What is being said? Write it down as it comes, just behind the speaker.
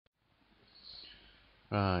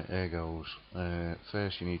Right, here goes.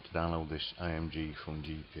 First you need to download this img from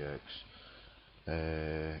GPX.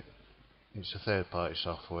 It's a third-party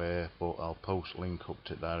software, but I'll post a link up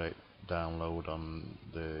to direct download on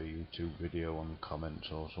the YouTube video on comments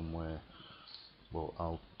or somewhere, but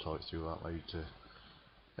I'll talk through that later.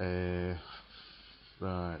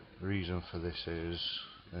 Right, reason for this is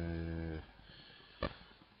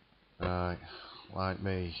right, like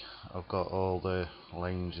me, I've got all the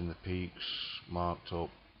lanes in the peaks marked up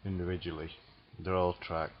individually. They're all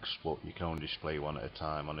tracks, but you can only display one at a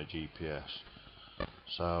time on a GPS.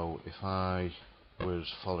 So if I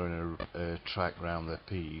was following a track round the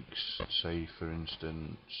peaks, say for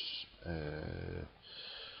instance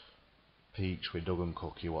peaks with Doug and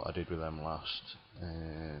Cookie, what I did with them last,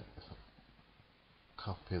 if I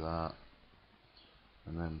copy that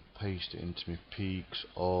and then paste it into my peaks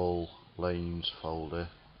all lanes folder,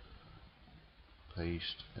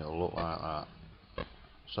 paste, it'll look like that.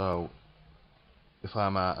 So if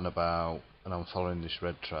I'm out and about and I'm following this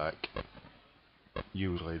red track,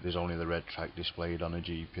 usually there's only the red track displayed on a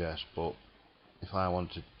GPS, but if I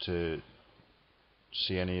wanted to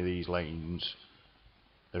see any of these lanes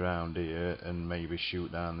around here and maybe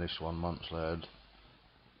shoot down this one, Monsled,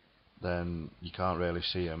 then you can't really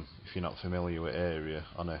see them if you're not familiar with area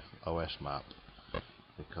on a OS map,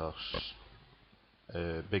 because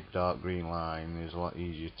a big dark green line is a lot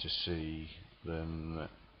easier to see than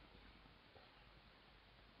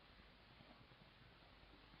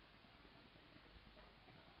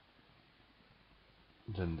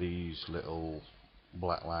these little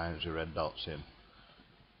black lines with red dots in.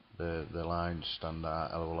 The lines stand out a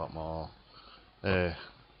hell of a lot more.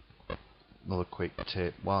 Another quick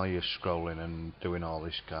tip, while you're scrolling and doing all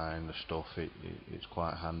this kind of stuff, it's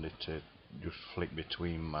quite handy to just flick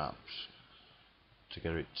between maps to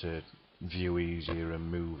get it to view easier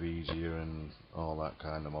and move easier and all that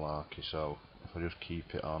kind of malarkey. So if I just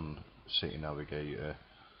keep it on City Navigator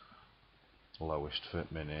lowest for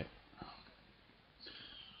a minute,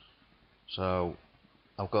 so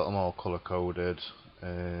I've got them all colour coded.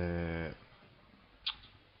 Let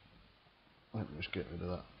me just get rid of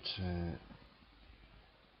that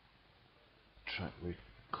track with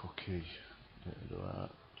Cookie, get rid of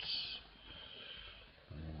that.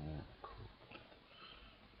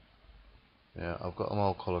 Yeah, I've got them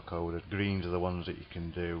all colour coded. Greens are the ones that you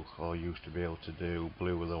can do or used to be able to do,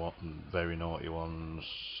 blue are the very naughty ones,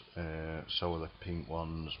 so are the pink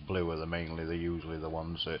ones. Blue are they're usually the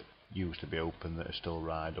ones that used to be open that are still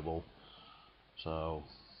rideable, so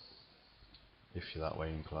if you're that way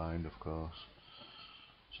inclined, of course.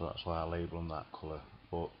 So that's why I label them that colour.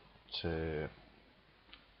 But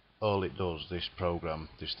all it does, this program,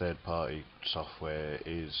 this third-party software,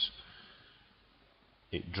 is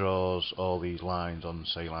it draws all these lines on,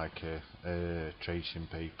 say like a tracing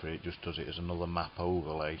paper. It just does it as another map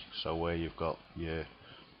overlay. So where you've got your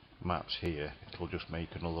maps here, it'll just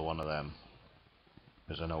make another one of them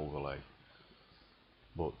as an overlay.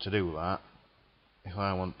 But to do that, if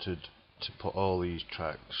I wanted to put all these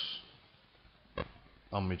tracks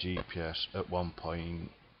on my GPS at one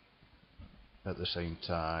point at the same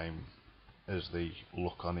time as they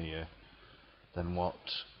look on here, then what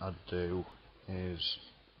I'd do is,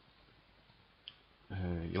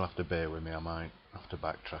 you'll have to bear with me, I might have to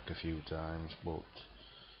backtrack a few times, but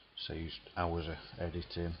saves hours of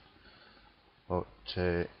editing. But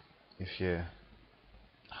if you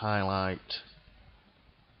highlight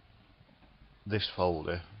this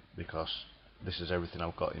folder, because this is everything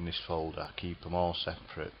I've got in this folder, I keep them all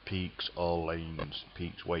separate: peaks, all lanes,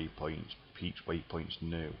 peaks waypoints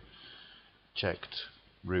new, checked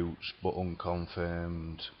routes but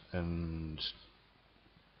unconfirmed, and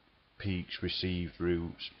peaks received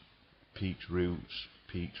routes, peaks routes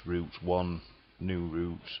 1 new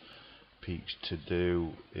routes, peaks to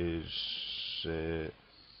do is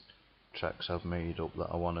tracks I've made up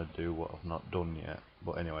that I want to do what I've not done yet.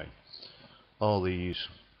 But anyway, all these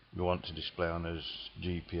we want to display on as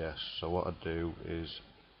GPS, so what I do is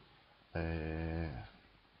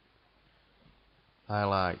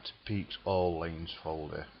highlight peaks all lanes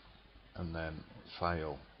folder and then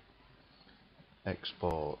file,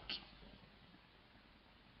 export,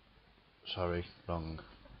 sorry, wrong,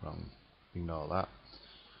 ignore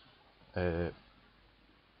that,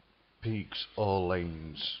 peaks all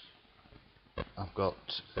lanes. I've got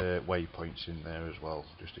waypoints in there as well,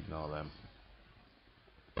 just ignore them,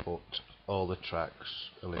 but all the tracks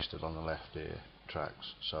are listed on the left here,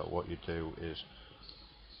 tracks. So what you do is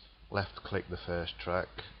left click the first track,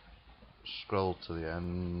 scroll to the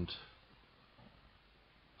end,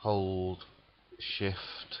 hold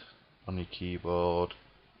shift on your keyboard,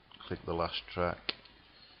 click the last track,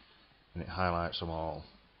 and it highlights them all.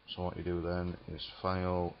 So what you do then is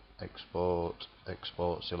File, Export,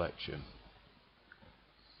 Export Selection.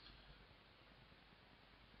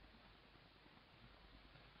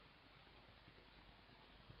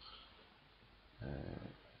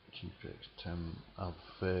 GPX 10.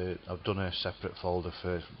 I've done a separate folder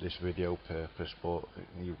for this video purpose, but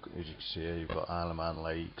as you can see here, you've got Isle of Man,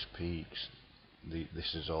 Lakes, Peaks.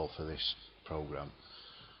 This is all for this program.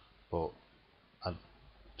 But I'd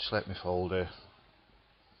select my folder.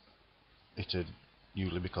 It'd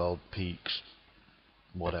usually be called Peaks,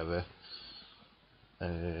 whatever,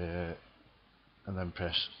 and then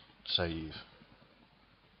press Save.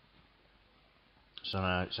 So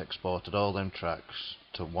now it's exported all them tracks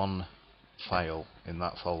to one file in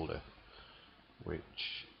that folder, which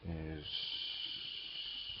is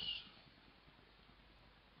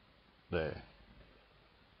there.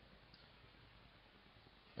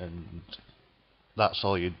 And that's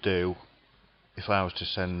all you'd do. If I was to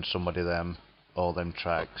send somebody all them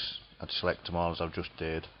tracks, I'd select them all as I've just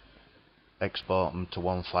did, export them to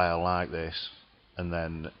one file like this, and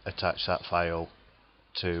then attach that file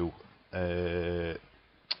to an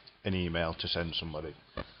email to send somebody.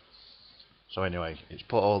 So anyway, it's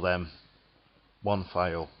put all them one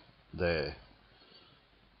file there.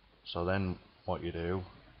 So then what you do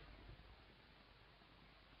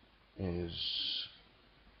is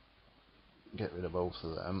get rid of both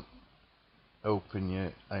of them, open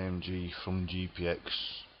your imgfromgpx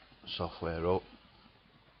software up,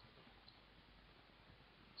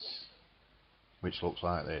 which looks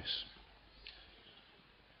like this.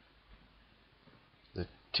 The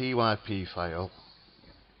TYP file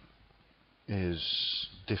is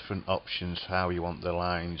different options for how you want the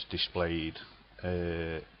lines displayed.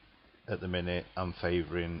 At the minute I'm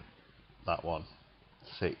favouring that one,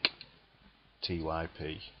 thick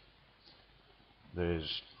TYP.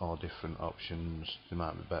 There's all different options, there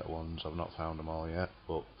might be better ones, I've not found them all yet,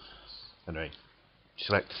 but anyway,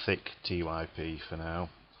 select thick TYP for now.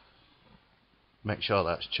 Make sure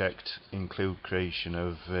that's checked. Include creation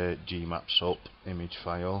of GMAP SUP image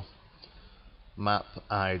file. Map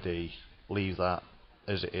ID, leave that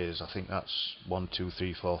as it is. I think that's 1, 2,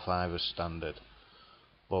 3, 4, 5 as standard.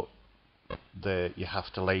 But you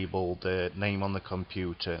have to label the name on the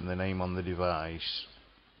computer and the name on the device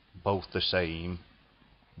both the same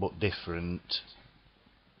but different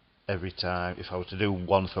every time. If I were to do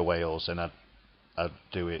one for Wales, then I'd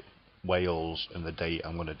do it Wales and the date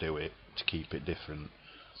I'm going to do it, to keep it different.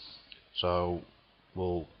 So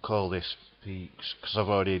we'll call this Peaks, because I've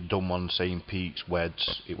already done one saying Peaks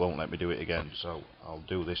Weds, it won't let me do it again, so I'll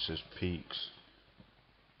do this as Peaks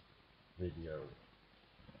Video,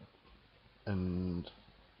 and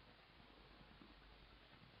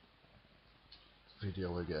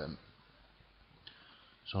video again.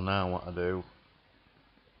 So now what I do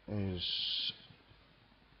is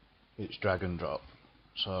it's drag and drop.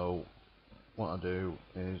 So what I do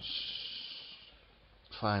is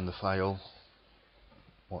find the file,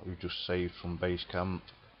 what you've just saved from Basecamp,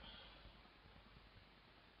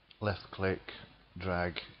 left click,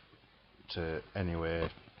 drag to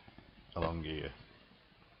anywhere along here.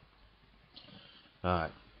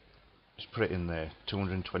 Right, just put it in there,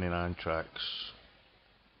 229 tracks.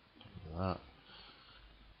 That.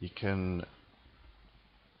 You can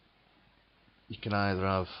either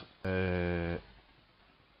have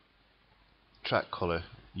track colour,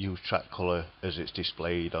 use track colour as it's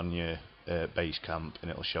displayed on your Basecamp,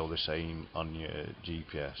 and it'll show the same on your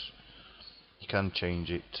GPS. You can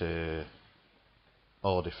change it to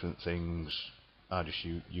all different things. I just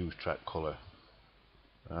use track colour.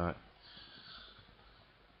 Right.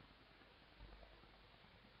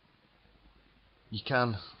 You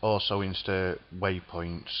can also insert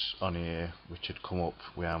waypoints on here, which would come up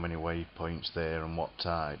with how many waypoints there and what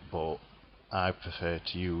type, but I prefer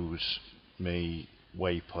to use me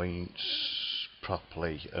waypoints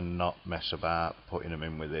properly and not mess about putting them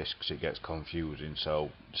in with this, because it gets confusing. So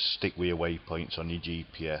stick with your waypoints on your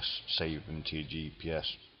GPS, save them to your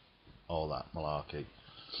GPS, all that malarkey.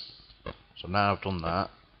 So now I've done that,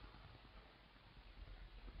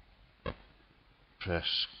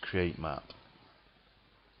 press create map.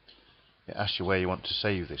 It asks you where you want to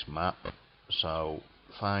save this map, so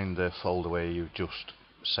find the folder where you've just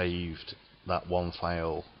saved that one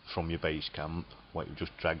file from your Basecamp, what you've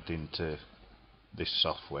just dragged into this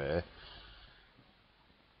software,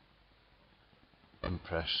 and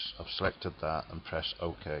I've selected that and press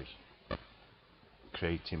OK.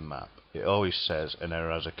 Creating map. It always says an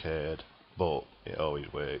error has occurred, but it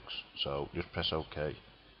always works, so just press OK.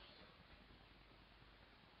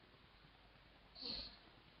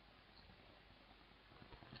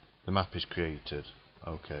 the map is created.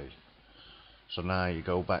 Okay, so now you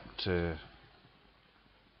go back to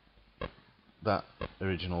that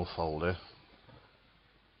original folder,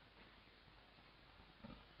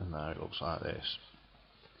 and now it looks like this.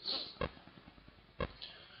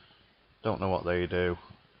 Don't know what they do.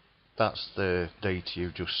 That's the data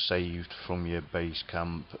you've just saved from your base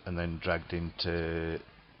camp and then dragged into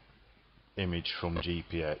image from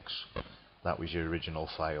GPX. That was your original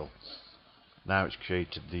file. Now it's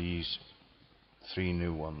created these 3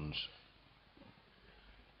 new ones.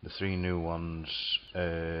 The 3 new ones,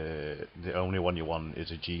 the only one you want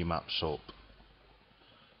is a Gmap sup.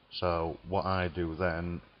 So what I do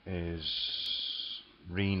then is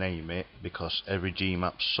rename it, because every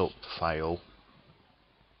Gmap sup file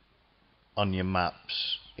on your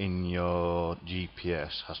maps in your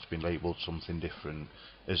GPS has to be labelled something different,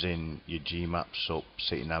 as in your Gmap sup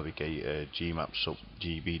City Navigator, Gmap sup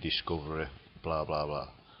GB Discovery, blah blah blah.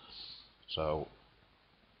 So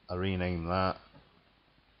I rename that,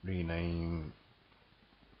 rename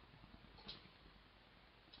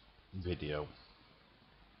video,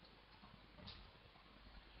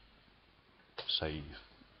 save.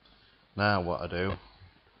 Now what I do,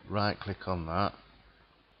 right click on that,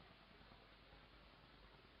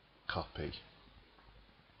 copy,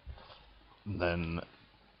 and then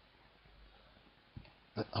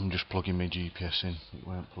I'm just plugging my GPS in, it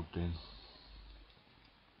weren't plugged in.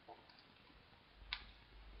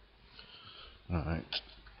 Right,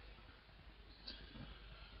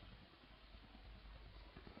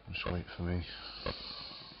 just wait for me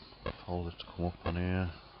folder to come up on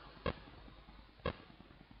here.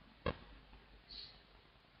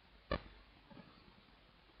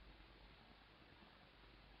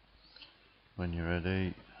 When you're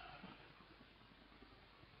ready,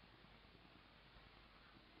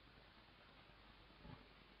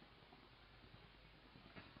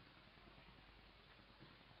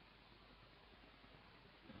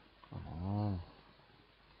 come on.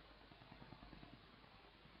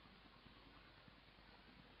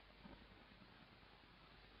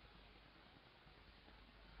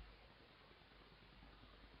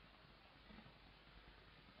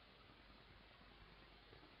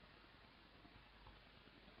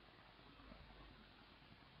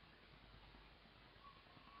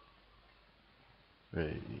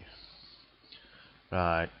 Ready.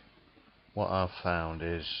 Right, what I've found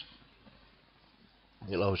is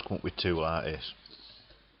it'll always come up with 2 like this.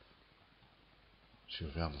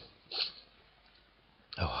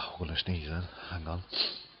 Oh, I'm gonna sneeze then, hang on.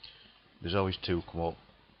 There's always 2 come up,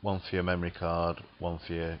 one for your memory card, one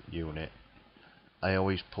for your unit. I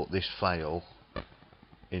always put this file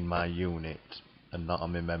in my unit and not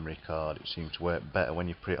on my memory card. It seems to work better when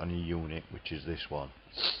you put it on your unit, which is this one.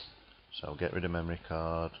 So get rid of memory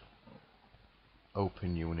card,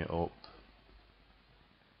 open unit up,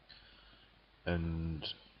 and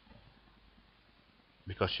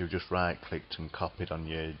because you've just right clicked and copied on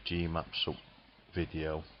your Gmap sub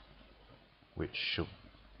video, which should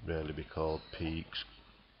really be called Peaks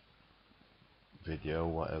video,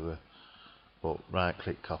 whatever, but right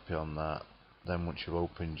click copy on that. Then once you've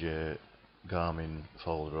opened your Garmin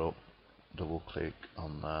folder up, double click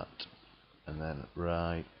on that, and then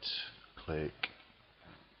right click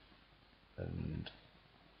and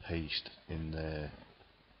paste in there.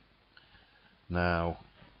 Now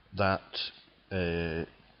that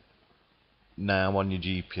now on your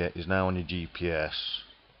GPS is now on your GPS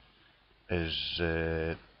as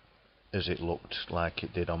it looked like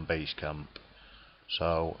it did on Basecamp.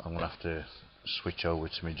 So I'm gonna have to switch over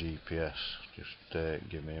to my GPS. Just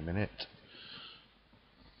give me a minute.